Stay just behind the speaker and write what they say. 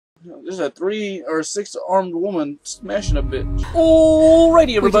There's a 3 or 6 armed woman smashing a bitch.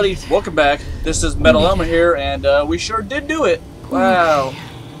 Alrighty, everybody, welcome back. This is Metal Elmer here, and we sure did do it. Wow.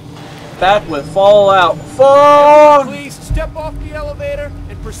 Back with Fallout 4. Please step off the elevator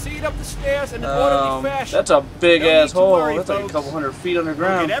and proceed up the stairs in an orderly fashion. That's a big ass hole. Worry, that's like folks. a couple hundred feet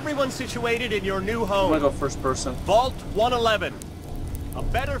underground. Get everyone situated in your new home. I'm gonna go first person. Vault 111. A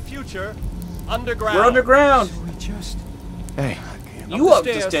better future underground. We're underground. We just... Hey. You up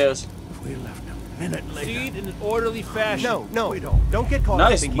the stairs. If we left a minute later... Proceed in an orderly fashion. No, we don't. Don't get caught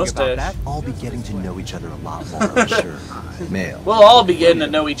Nice thinking mustache. about that. I'll be getting to know each other a lot more, I'm sure. Male. We'll all be getting to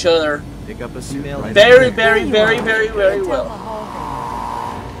know each other Pick up a smell. very, very, very, very, very well.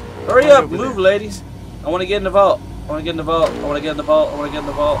 Hurry up, move, ladies. I want to get in the vault. I want to get in the vault. I want to get in the vault. I want to get in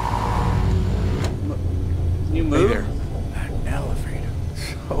the vault. Can you move? there. That elevator.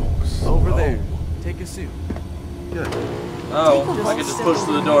 So Over there. Take a suit. Good. Oh, I can just push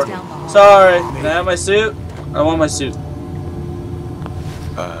through the door. Sorry. Can I have my suit? I want my suit.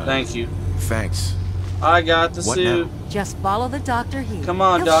 Thank you. Thanks. I got the What suit. now? Just follow the doctor here. Come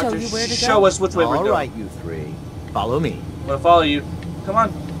on, He'll doctor. Show you where to Show go. us which way we're All going. right, you three. Follow me. I'm gonna follow you. Come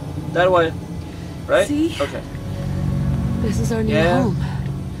on. That way. Right? See? Okay. This is our new Yeah. home.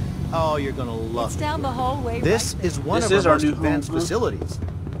 Oh, you're gonna love It's it. down the hallway. This is one This of is our our most new advanced home, huh? facilities.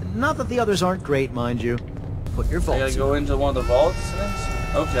 Not that the others aren't great, mind you. Put your I vault gotta suit go on. into one of the vaults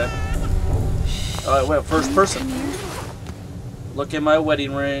things? Okay. Alright, wait, first person. Look at my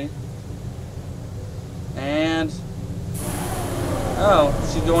wedding ring. And... Oh,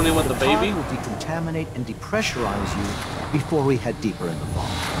 she's going in with the baby? Will decontaminate and depressurize you before we head deeper in the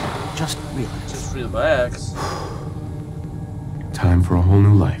vault. Just relax. Just relax. Time for a whole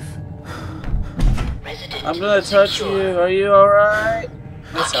new life. I'm gonna touch you. Are you alright?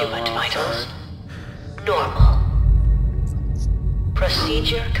 That's how Occupant long. vitals normal.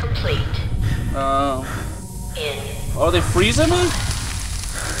 Procedure complete. Oh. In Are they freezing me?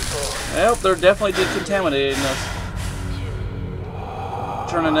 4, Well, they're definitely decontaminating us.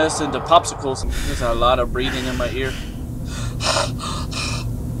 Turning us into popsicles. There's a lot of breathing in my ear.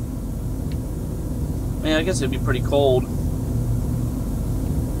 Man, I guess it'd be pretty cold.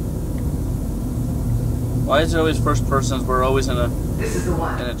 Why is it always first persons? We're always in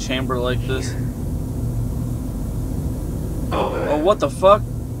a chamber like this. Oh, what the fuck?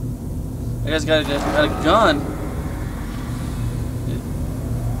 I guys got a gun.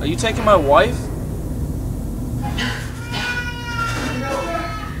 Are you taking my wife?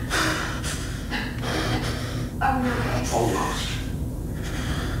 almost.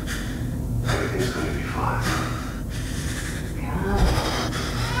 Everything's gonna be fine.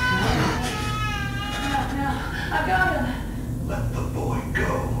 I got him. Let the boy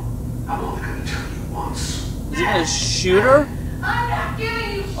go. I'm only gonna tell you once. Is he gonna shoot her? I'm not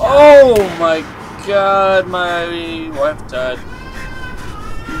giving you. Oh my god, my wife died.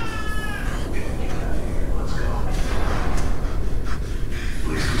 Let's go.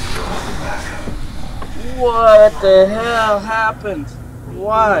 Please, we still have the backup. What the hell happened?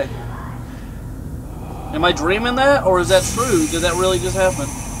 Why? Am I dreaming that, or is that true? Did that really just happen?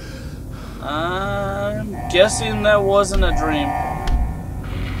 I'm guessing that wasn't a dream.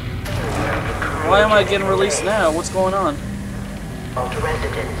 Why am I getting released now? What's going on? vault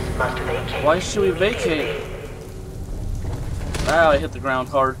residents must vacate. Why should we vacate? Wow, I hit the ground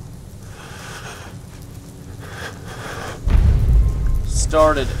hard.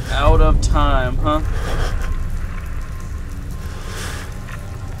 Started out of time, huh?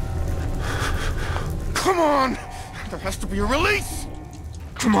 Come on! There has to be a release!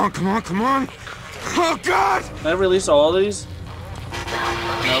 Come on, come on, come on! Oh, God! Can I release all of these?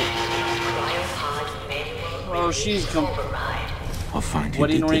 Nope. Cryopod manual Oh, she's come. override. I'll find you.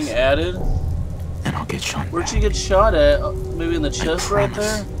 Wedding ring added. and I'll get shot. Where'd she get shot at? Maybe in the chest right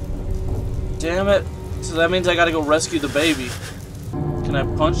there? Damn it. So that means I gotta go rescue the baby. Can I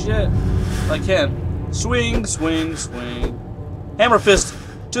punch yet? I can. Swing, swing, swing. Hammer fist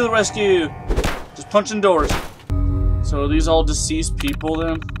to the rescue. Just punching doors. So are these all deceased people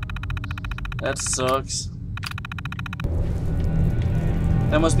then? That sucks.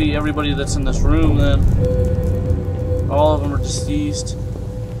 That must be everybody that's in this room then. All of them are deceased.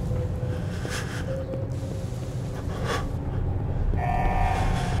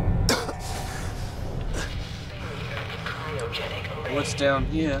 What's down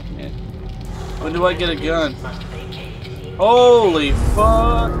here? When do I get a gun? Holy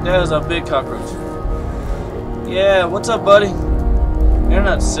fuck! That is a big cockroach. Yeah, what's up, buddy? You're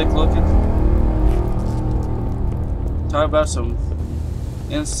not sick looking. Talk about some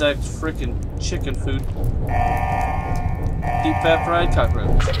insect freaking chicken food. Deep fat fried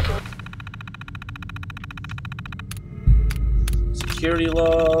cockroach. Security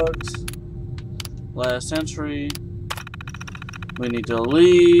logs. Last entry. We need to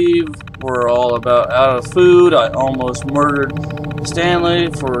leave. We're all about out of food. I almost murdered Stanley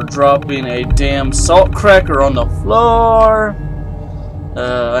for dropping a damn salt cracker on the floor.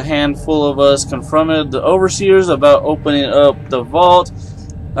 A handful of us confronted the overseers about opening up the vault.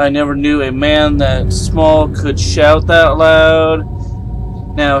 I never knew a man that small could shout that loud.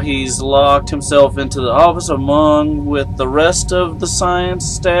 Now he's locked himself into the office along with the rest of the science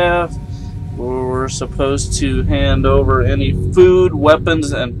staff. We're supposed to hand over any food,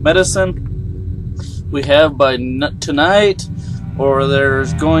 weapons, and medicine we have by tonight, or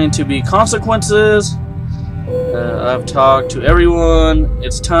there's going to be consequences. I've talked to everyone.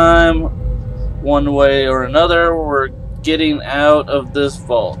 It's time. One way or another, we're getting out of this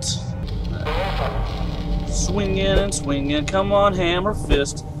vault. Swinging and swinging. Come on, hammer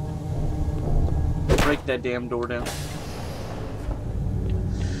fist. Break that damn door down.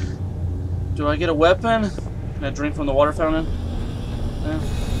 Do I get a weapon? Can I drink from the water fountain? Yeah,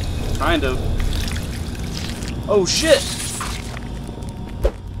 kind of. Oh shit!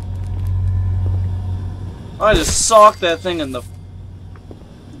 I just socked that thing in the.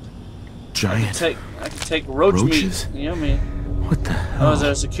 Giant. I can take roaches? Meat. Yummy. What the hell? Oh, is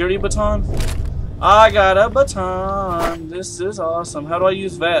there a security baton? I got a baton. This is awesome. How do I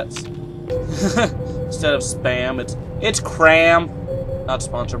use VATS? Instead of spam, it's cram. Not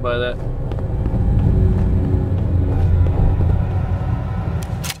sponsored by that.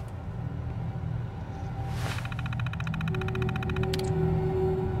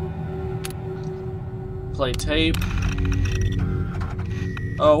 Play tape.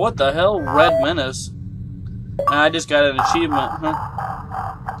 Oh, what the hell? Red Menace. Nah, I just got an achievement, huh?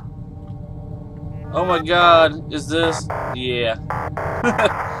 Oh my god, is this? Yeah.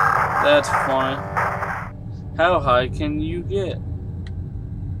 That's funny. How high can you get?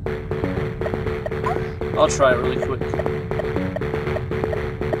 I'll try it really quick.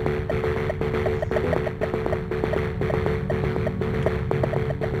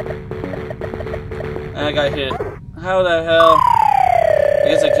 I got hit. How the hell? I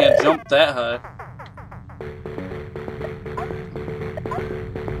guess I can't jump that high.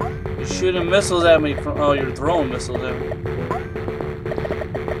 You're shooting missiles at me from. Oh, you're throwing missiles at me.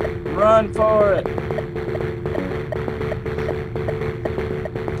 Run for it!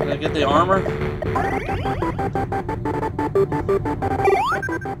 Can I get the armor?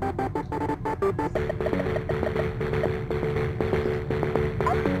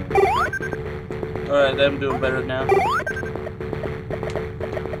 Alright, I'm doing better now.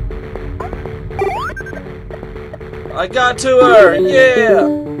 I got to her! Yeah!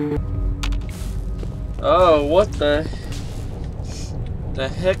 Oh, what the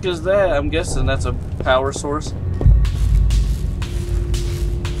heck is that? I'm guessing that's a power source.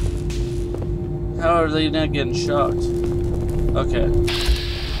 How are they not getting shocked? Okay.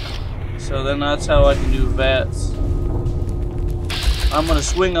 So then that's how I can do VATS. I'm gonna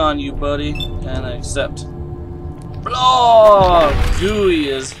swing on you, buddy, and I accept. Oh, gooey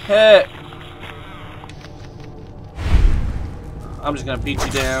as heck. I'm just gonna beat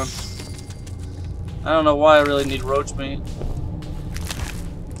you down. I don't know why I really need roach meat.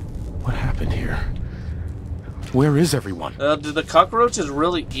 What happened here? Where is everyone? Did the cockroaches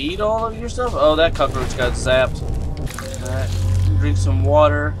really eat all of your stuff? Oh, that cockroach got zapped. Alright, drink some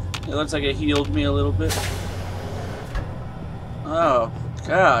water. It looks like it healed me a little bit. Oh,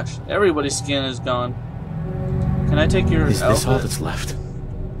 gosh. Everybody's skin is gone. Can I take your outfit? Is this all that's left?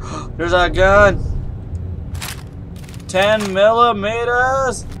 There's our gun. 10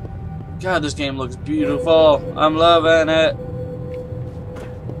 millimeters. God, this game looks beautiful. I'm loving it.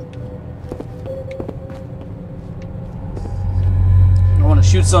 I want to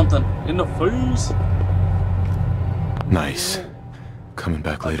shoot something in the face. Nice. Coming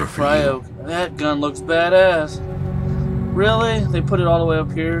back later for Cryo. you. That gun looks badass. Really? They put it all the way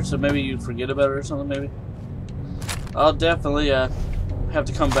up here, so maybe you'd forget about it or something, maybe? I'll definitely have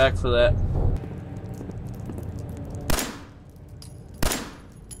to come back for that.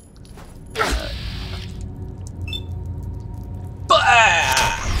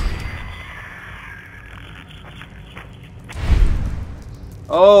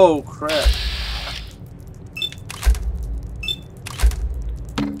 Oh, crap.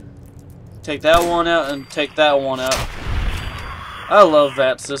 Take that one out and take that one out. I love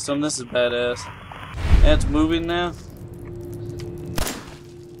that system. This is badass. And it's moving now.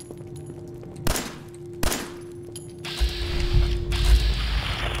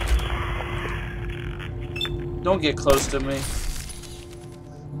 Don't get close to me.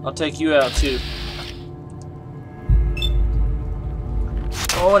 I'll take you out too.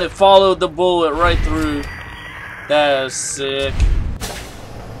 Oh, and it followed the bullet right through. That is sick.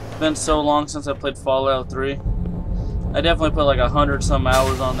 It's been so long since I played Fallout 3. I definitely put like 100-some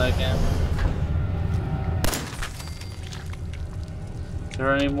hours on that game. Is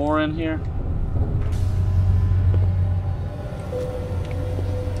there any more in here?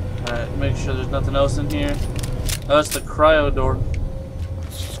 Alright, make sure there's nothing else in here. Oh, it's the cryo door.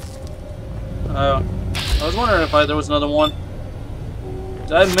 Oh, I was wondering if there was another one.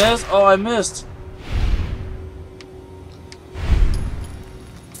 Did I miss? Oh, I missed.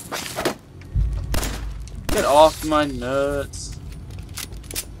 Get off my nuts.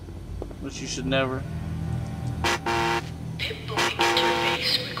 Which you should never. Pip-Boy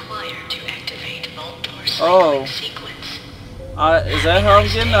interface required to activate Vault Door Oh. sequence. Is that how I'm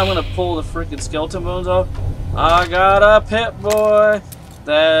getting? I'm gonna pull the freaking skeleton bones off. I got a Pip-Boy.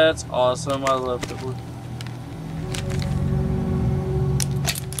 That's awesome. I love Pip-Boy.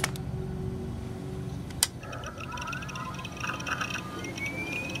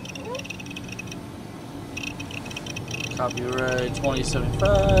 Copyright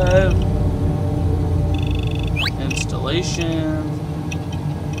 2075. Installation.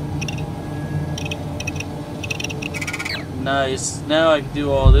 Nice. Now I can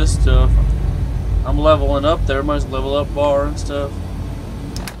do all this stuff. I'm leveling up there. Might as well level up bar and stuff.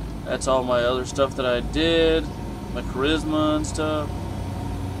 That's all my other stuff that I did. My charisma and stuff.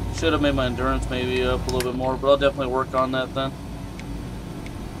 Should have made my endurance maybe up a little bit more, but I'll definitely work on that then.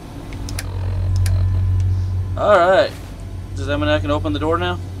 Alright. Does that mean I can open the door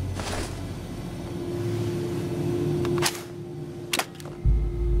now?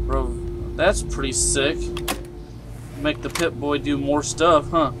 Bro, that's pretty sick. Make the Pip-Boy do more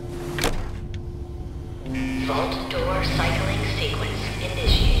stuff, huh? Vault door cycling sequence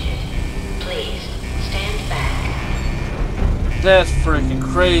initiated. Please stand back. That's freaking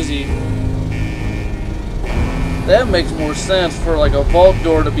crazy. That makes more sense for like a vault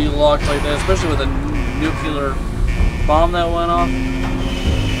door to be locked like that, especially with a nuclear bomb that went off.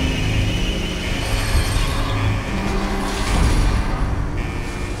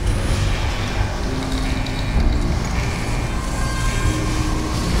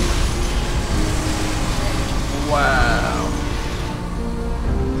 Wow.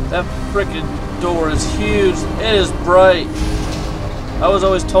 That freaking door is huge. It is bright. I was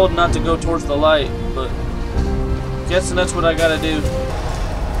always told not to go towards the light, but guessing that's what I gotta do.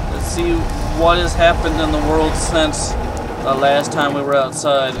 Let's see what has happened in the world since the last time we were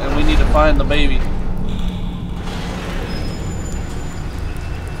outside, and we need to find the baby.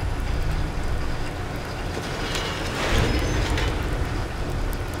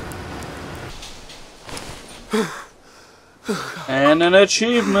 And an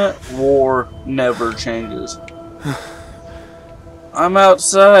achievement. War never changes. I'm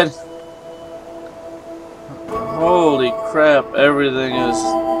outside. Holy crap, everything is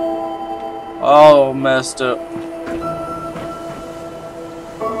all messed up.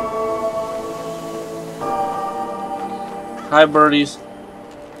 Hi, birdies.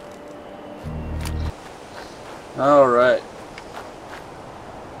 Alright.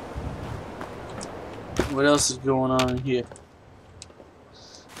 What else is going on in here?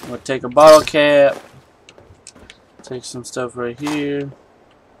 I'm gonna take a bottle cap. Take some stuff right here.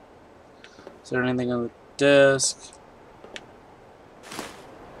 Is there anything on the desk?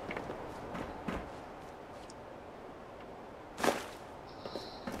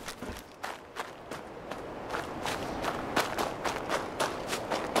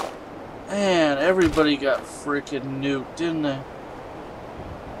 Man, everybody got freaking nuked, didn't they?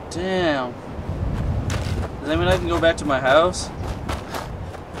 Damn. Does that mean I can go back to my house?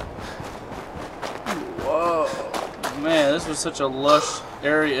 Whoa. Man, this was such a lush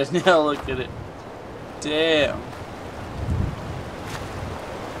area. Now look at it. Damn.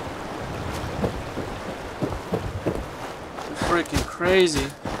 It's freaking crazy.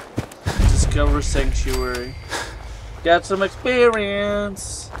 Discover Sanctuary. Got some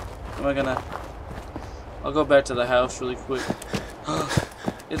experience. Am I gonna... I'll go back to the house really quick.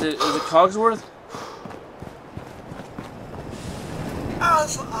 Is it Cogsworth?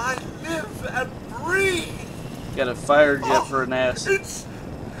 As I live and breathe. Got a fire jet for an ass. It's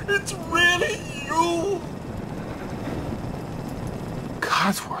really you.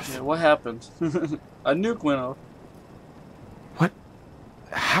 Cogsworth. Yeah, what happened? A nuke went off. What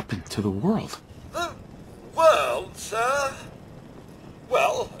happened to the world? The world, sir?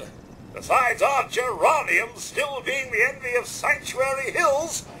 Well, besides our geraniums still being the envy of Sanctuary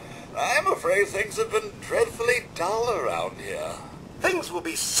Hills, I'm afraid things have been dreadfully dull around here. Things will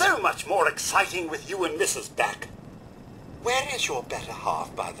be so much more exciting with you and Mrs. back. Where is your better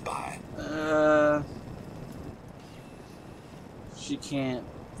half, by the by? She can't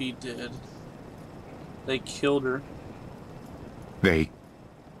be dead. They killed her. They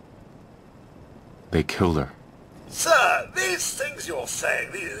killed her. Sir, these things you're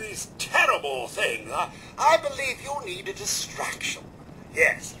saying, these terrible things, I believe you need a distraction.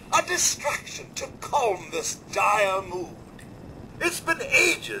 Yes, a distraction to calm this dire mood. It's been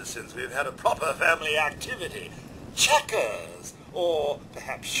ages since we've had a proper family activity. Checkers, or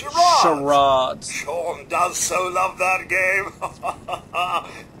perhaps charades. Charades. Sean does so love that game.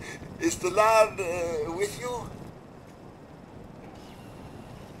 Is the lad with you?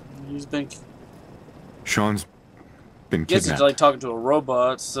 He's been... Sean's been Guess kidnapped. he's like talking to a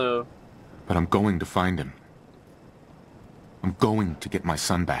robot, so... But I'm going to find him. I'm going to get my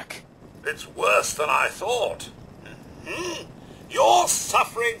son back. It's worse than I thought. You're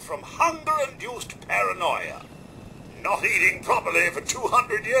suffering from hunger-induced paranoia. Not eating properly for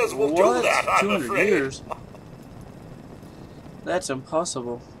 200 years will do that, I'm 200 afraid. years? That's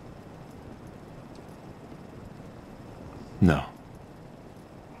impossible. No.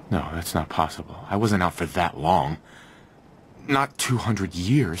 No, that's not possible. I wasn't out for that long. Not 200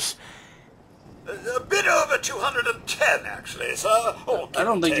 years. A bit over 210, actually, sir. Oh, I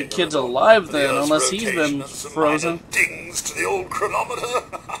don't think your take a kid's little alive for the then, Earth's unless he's rotation been and some frozen. minor dings to the old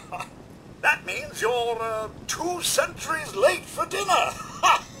chronometer. That means you're 2 centuries late for dinner.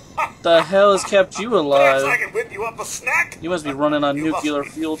 The hell has kept you Perhaps I alive? can whip you up a snack. You must be running on You must nuclear be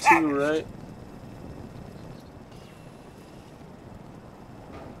fuel too, fabulous. right?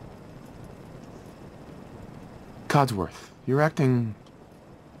 Codsworth, you're acting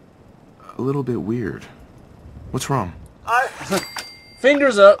a little bit weird. What's wrong?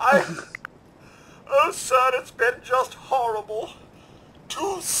 Fingers up. Oh, sir, it's been just horrible.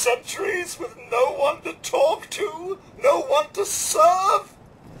 2 centuries with no one to talk to, no one to serve.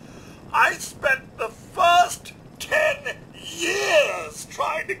 I spent the first 10 years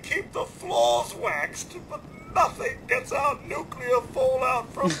trying to keep the floors waxed, but nothing gets out nuclear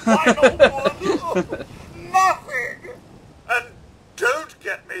fallout from vinyl wood. Nothing. And don't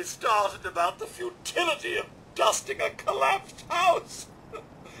get me started about the futility of dusting a collapsed house.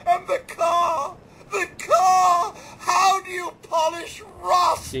 And the car! The car! How do you polish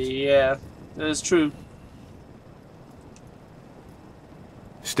rust? Yeah, that is true.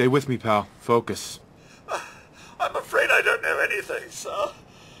 Stay with me, pal. Focus. I'm afraid I don't know anything, sir.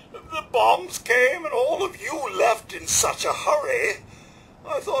 The bombs came and all of you left in such a hurry.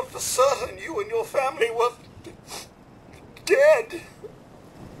 I thought for certain you and your family were dead.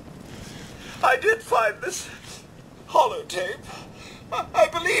 I did find this holotape. I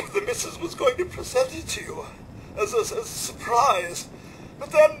believe the missus was going to present it to you as a surprise.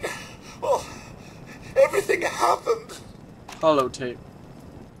 But then, well, everything happened. Holotape.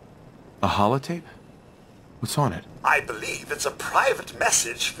 A holotape? What's on it? I believe it's a private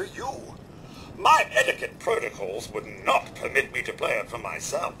message for you. My etiquette protocols would not permit me to play it for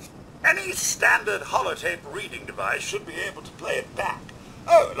myself. Any standard holotape reading device should be able to play it back.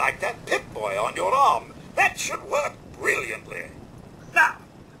 Oh, like that Pip-Boy on your arm. That should work brilliantly. Now,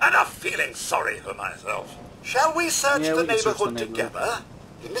 enough feeling sorry for myself. Shall we search Yeah, the we can search the neighborhood neighborhood. together?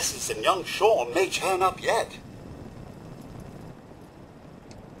 The missus and young Sean may turn up yet.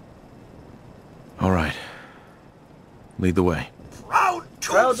 All right. Lead the way.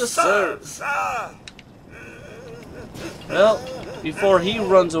 Proud to serve, sir. Well, before he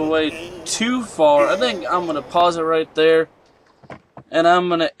runs away too far, I think I'm going to pause it right there. And I'm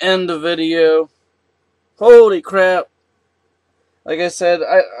going to end the video. Holy crap. Like I said,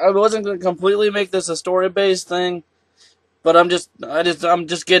 I wasn't going to completely make this a story-based thing. But I'm just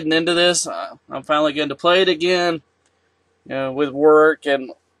getting into this. I'm finally getting to play it again. You know, with work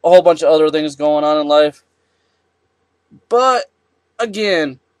and a whole bunch of other things going on in life. But,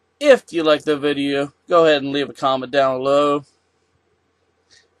 again, if you like the video, go ahead and leave a comment down below.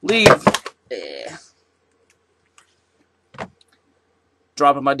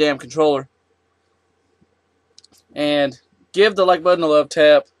 Dropping my damn controller. And give the like button a love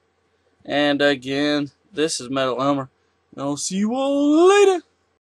tap. And again, this is Metal Elmer. I'll see you all later.